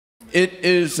It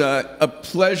is a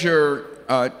pleasure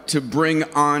to bring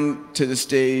on to the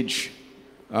stage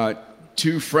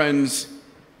two friends,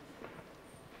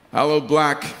 Aloe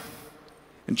Blacc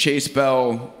and Chase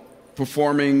Bell,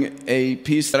 performing a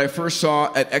piece that I first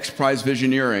saw at X Prize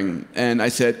Visioneering, and I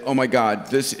said, "Oh my God,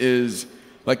 this is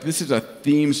a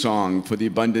theme song for the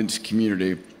Abundance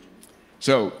community."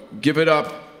 So give it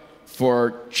up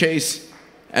for Chase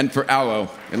and for Aloe,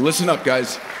 and listen up,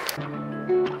 guys.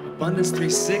 Abundance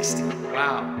 360.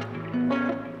 Wow.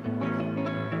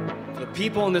 For the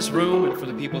people in this room and for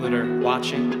the people that are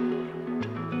watching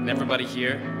and everybody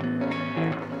here,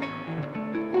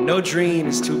 no dream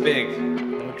is too big.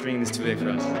 No dream is too big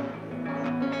for us.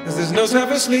 'Cause there's no time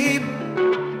for sleep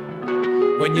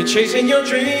when you're chasing your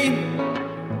dream.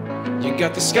 You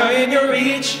got the sky in your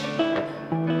reach.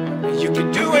 You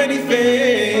can do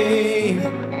anything,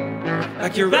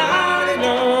 like you're riding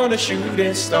on a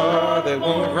shooting star that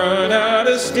won't run out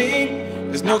of steam.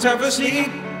 There's no time for sleep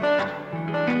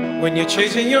when you're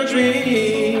chasing your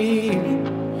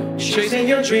dream. Chasing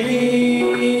your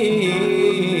dream.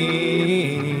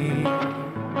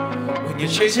 When you're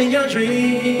chasing your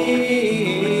dream,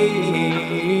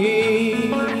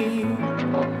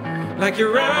 like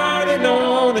you're riding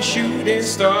on a shooting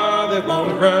star that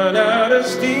won't run out of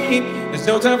steam. There's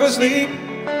no time for sleep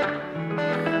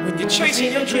when you're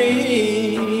chasing your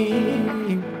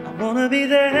dream. I wanna be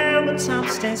there when time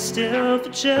stands still for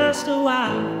just a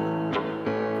while. A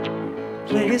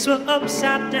place where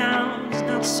upside down is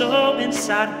not so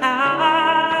inside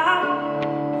out.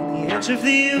 On the edge of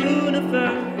the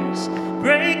universe,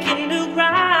 breaking new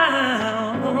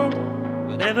ground.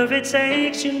 Whatever it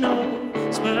takes, you know,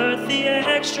 it's worth the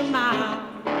extra mile.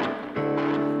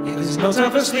 There's no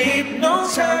time for sleep, no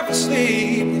time for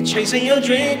sleep. You're chasing your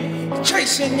dream,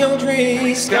 chasing your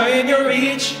dream. Sky in your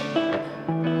reach,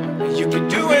 you can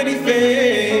do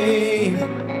anything,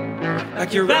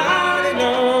 like you're riding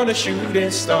on a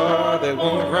shooting star that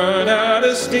won't run out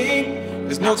of steam.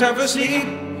 There's no time for sleep,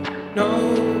 no,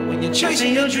 when you're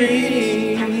chasing your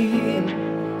dream.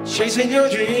 Chasing your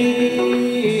dream.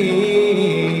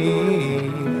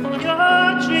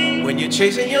 Your dream. When you're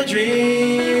chasing your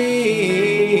dream.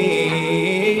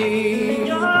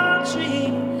 Your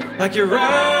dream. Like you're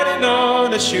riding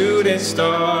on a shooting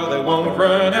star that won't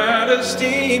run out of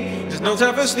steam. There's no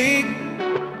time for sleep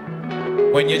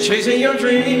when you're chasing your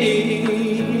dream.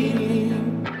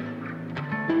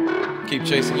 Keep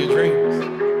chasing your dreams.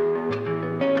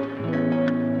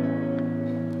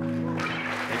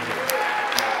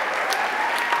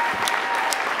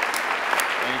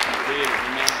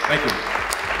 Thank you.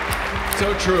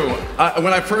 So true.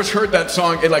 When I first heard that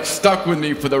song, it like stuck with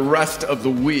me for the rest of the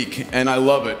week, and I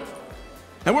love it.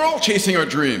 And we're all chasing our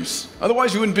dreams.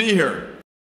 Otherwise, you wouldn't be here.